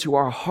brought into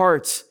our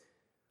hearts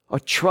a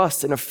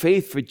trust and a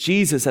faith for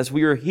Jesus, as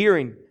we were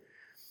hearing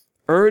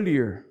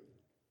earlier.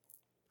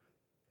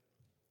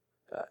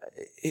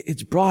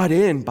 It's brought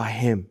in by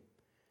Him.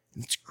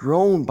 It's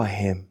grown by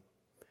Him.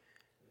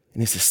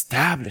 And it's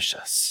established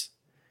us.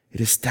 It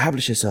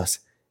establishes us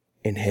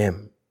in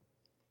Him.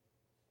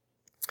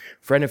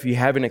 Friend, if you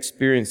haven't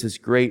experienced this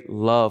great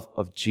love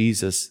of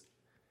Jesus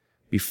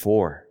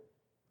before,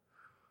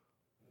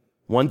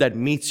 one that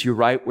meets you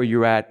right where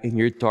you're at in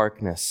your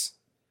darkness,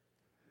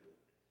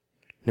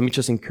 let me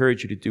just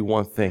encourage you to do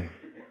one thing.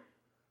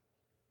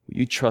 Will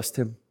you trust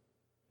Him?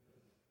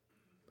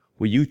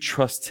 Will you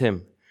trust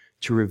Him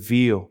to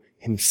reveal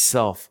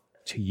Himself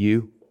to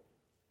you?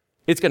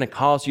 It's going to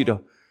cause you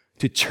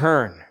to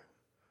turn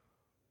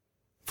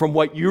from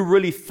what you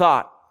really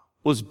thought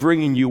was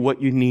bringing you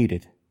what you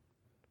needed.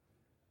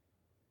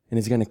 And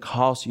it's going to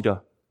cause you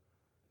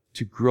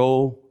to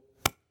grow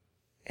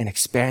and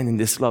expand in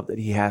this love that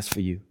He has for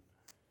you.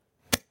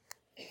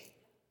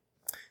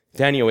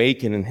 Daniel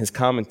Aiken, in his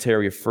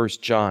commentary of 1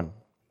 John,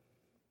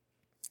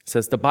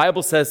 says, the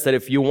Bible says that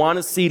if you want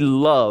to see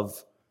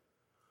love,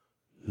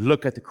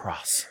 look at the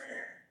cross.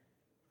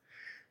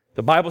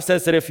 The Bible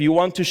says that if you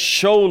want to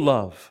show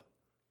love,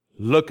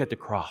 look at the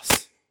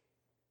cross.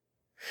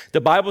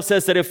 The Bible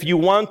says that if you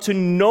want to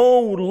know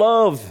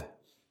love,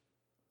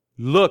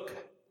 look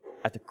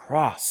at the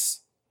cross.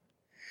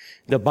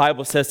 The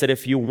Bible says that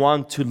if you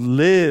want to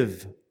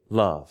live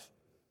love,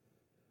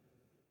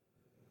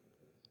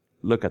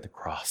 look at the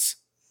cross.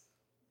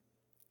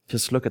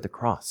 Just look at the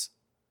cross.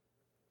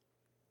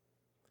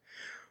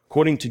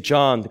 According to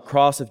John, the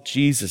cross of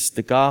Jesus,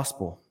 the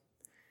gospel,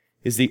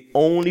 is the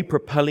only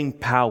propelling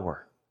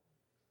power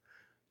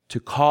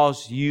to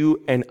cause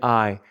you and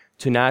I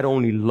to not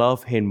only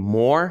love him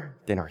more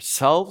than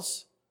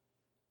ourselves,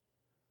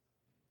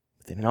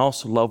 but then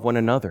also love one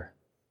another.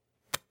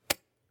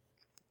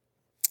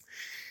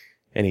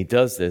 And he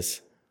does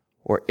this,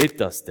 or it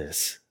does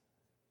this,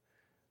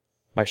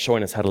 by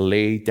showing us how to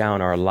lay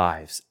down our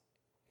lives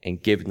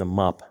and give them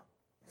up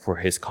for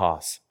his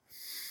cause.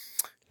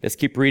 Let's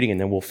keep reading and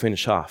then we'll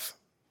finish off.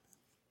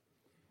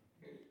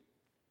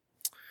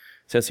 It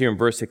says here in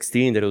verse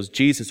 16 that it was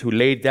Jesus who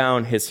laid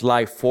down his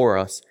life for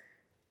us,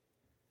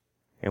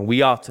 and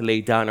we ought to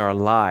lay down our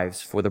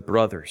lives for the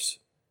brothers.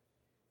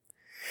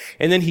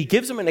 And then he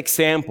gives them an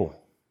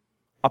example.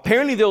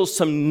 Apparently there was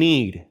some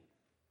need,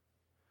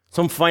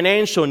 some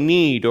financial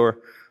need,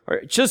 or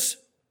just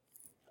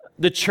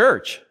the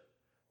church.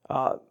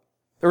 There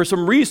were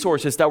some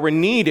resources that were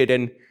needed,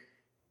 and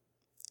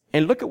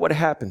look at what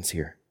happens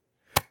here.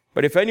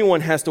 But if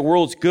anyone has the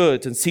world's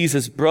goods and sees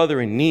his brother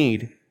in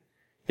need,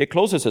 yet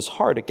closes his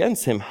heart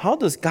against him, how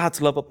does God's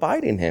love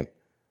abide in him?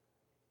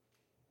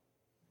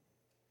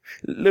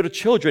 Little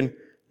children,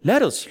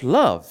 let us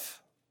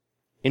love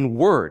in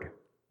word.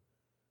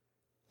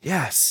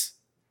 Yes,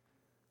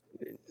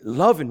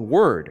 love in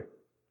word.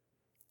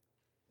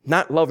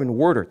 Not love in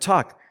word or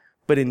talk,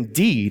 but in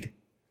deed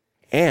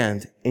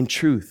and in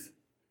truth.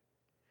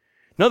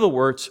 In other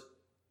words,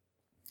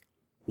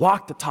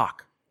 walk the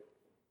talk.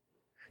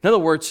 In other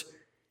words,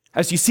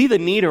 as you see the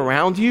need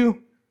around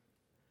you,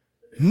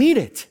 meet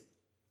it.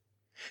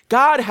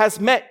 God has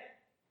met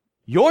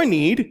your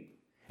need,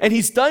 and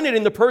he's done it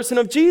in the person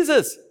of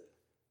Jesus.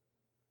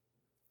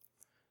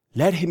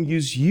 Let him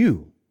use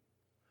you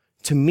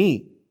to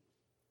meet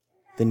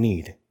the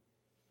need.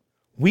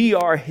 We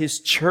are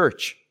his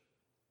church.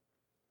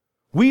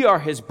 We are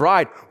his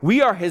bride.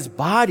 We are his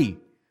body.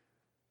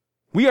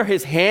 We are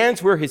his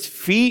hands. We're his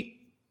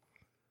feet.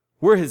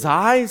 We're his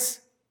eyes.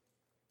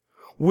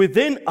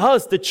 Within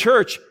us, the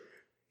church,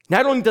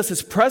 not only does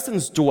his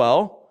presence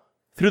dwell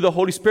through the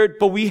Holy Spirit,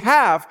 but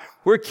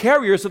we're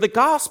carriers of the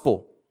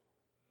gospel.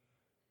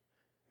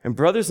 And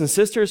brothers and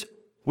sisters,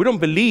 we don't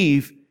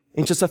believe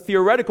in just a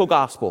theoretical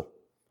gospel,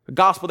 a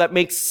gospel that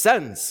makes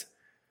sense.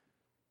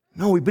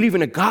 No, we believe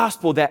in a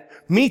gospel that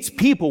meets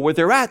people where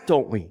they're at,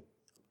 don't we?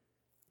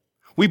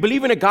 We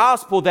believe in a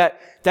gospel that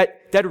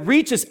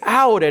reaches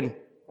out and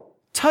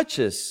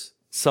touches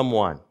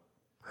someone.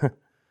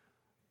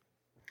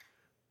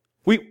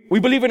 We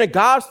believe in a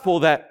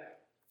gospel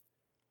that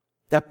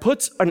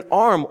puts an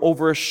arm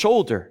over a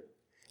shoulder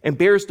and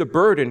bears the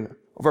burden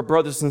of our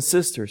brothers and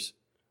sisters.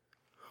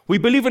 We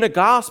believe in a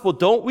gospel,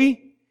 don't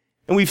we?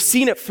 And we've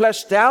seen it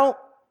fleshed out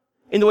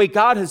in the way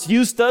God has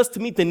used us to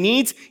meet the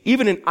needs,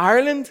 even in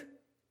Ireland.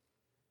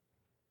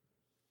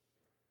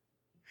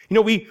 You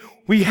know,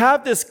 we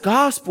have this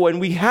gospel and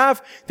we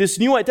have this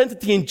new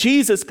identity in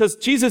Jesus, because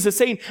Jesus is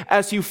saying,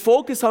 as you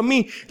focus on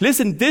me,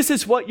 listen, this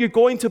is what you're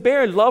going to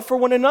bear, love for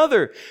one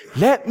another.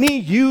 Let me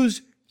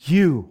use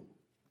you.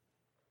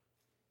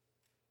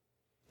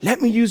 Let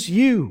me use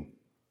you.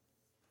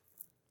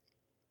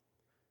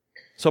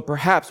 So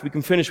perhaps we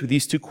can finish with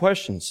these two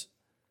questions.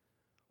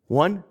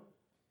 One,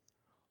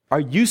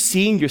 are you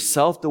seeing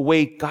yourself the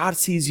way God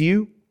sees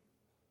you?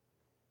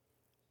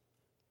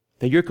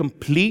 That you're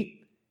complete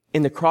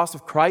in the cross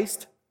of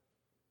Christ?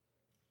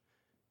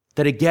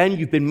 That again,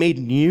 you've been made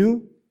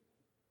new?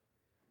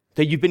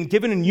 That you've been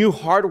given a new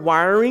heart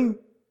wiring?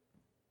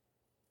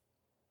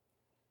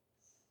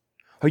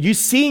 Are you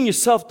seeing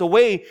yourself the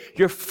way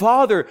your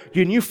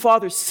new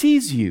father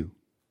sees you?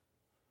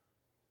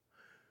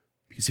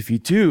 Because if you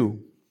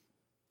do,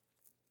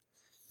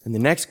 then the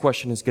next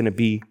question is going to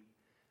be,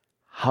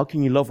 how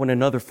can you love one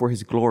another for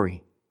his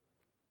glory?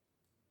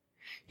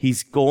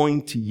 He's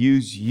going to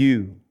use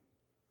you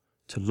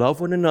to love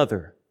one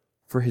another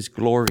for his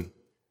glory.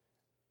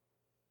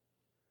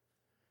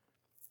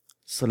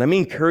 So let me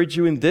encourage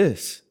you in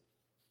this.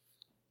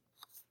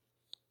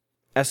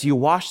 As you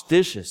wash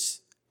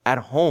dishes at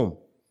home,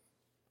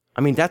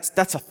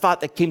 that's a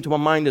thought that came to my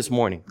mind this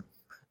morning.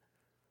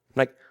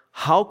 Like,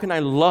 how can I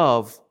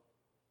love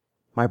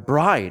my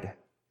bride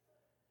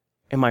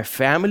and my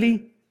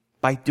family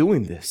by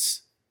doing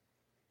this?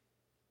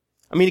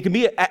 It can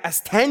be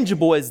as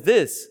tangible as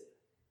this.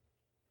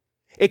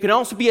 It can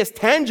also be as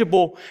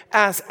tangible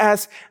as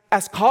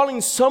calling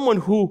someone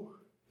who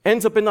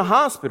ends up in the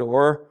hospital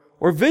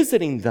or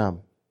visiting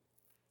them.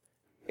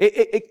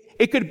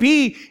 It could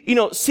be,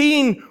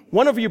 seeing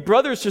one of your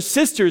brothers or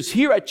sisters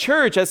here at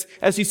church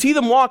as you see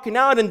them walking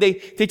out and they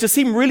just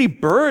seem really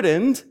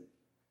burdened.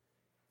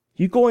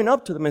 You going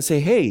up to them and say,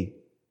 hey,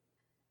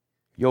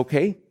 you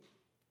okay?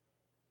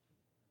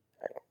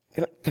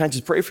 Can I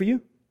just pray for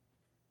you?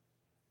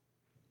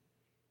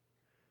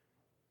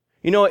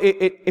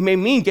 It may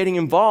mean getting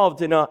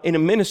involved in a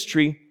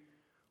ministry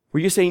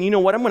where you're saying, you know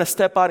what, I'm going to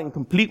step out in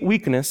complete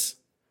weakness,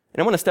 and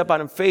I'm going to step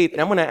out in faith,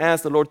 and I'm going to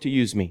ask the Lord to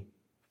use me.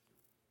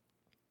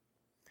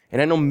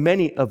 And I know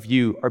many of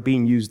you are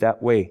being used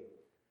that way.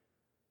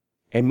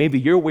 And maybe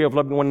your way of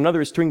loving one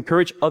another is to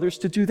encourage others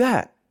to do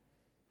that.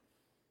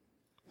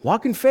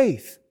 Walk in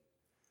faith.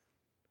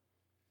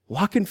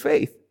 Walk in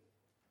faith.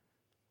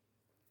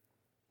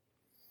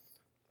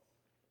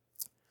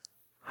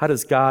 How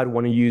does God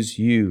want to use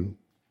you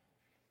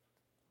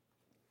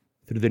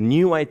through the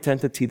new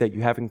identity that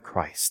you have in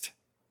Christ?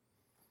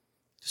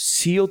 The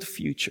sealed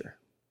future.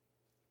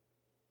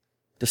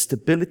 The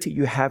stability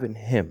you have in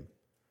Him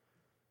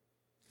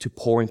to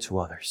pour into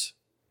others.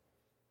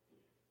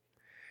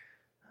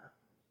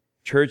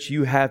 Church,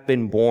 you have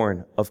been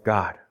born of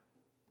God.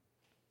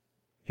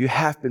 You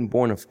have been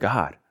born of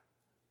God.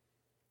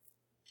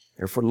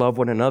 Therefore, love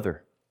one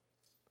another.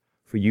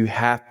 For you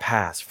have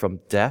passed from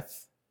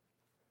death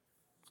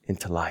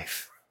into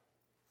life.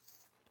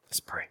 Let's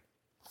pray.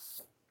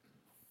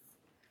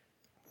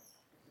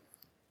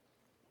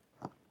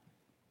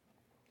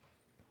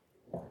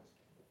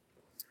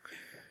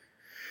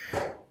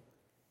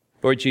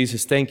 Lord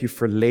Jesus, thank you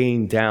for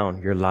laying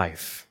down your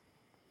life.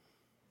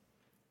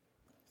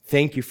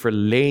 Thank you for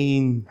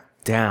laying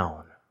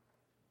down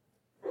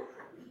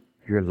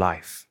your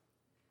life.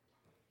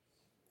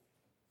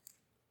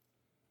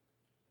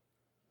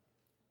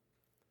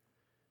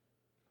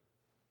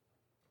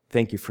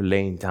 Thank you for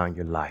laying down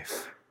your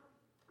life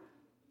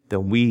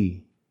that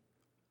we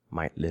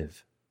might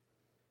live.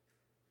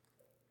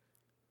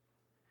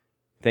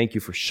 Thank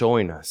you for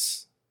showing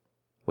us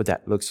what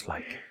that looks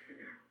like.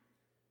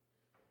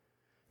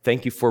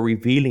 Thank you for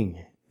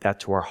revealing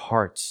that to our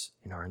hearts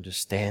and our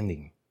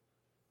understanding.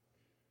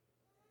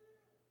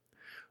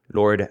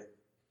 Lord,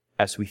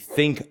 as we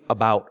think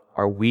about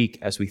our week,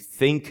 as we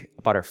think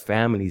about our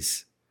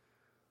families,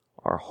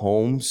 our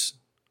homes,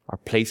 our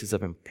places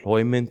of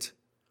employment,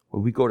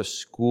 where we go to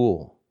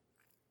school,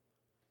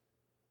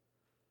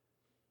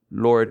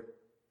 Lord,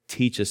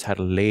 teach us how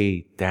to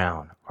lay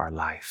down our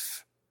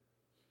life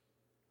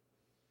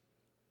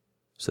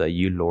so that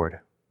you, Lord,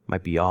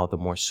 might be all the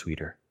more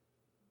sweeter.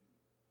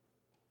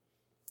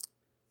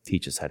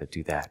 Teach us how to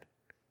do that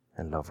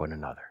and love one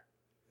another.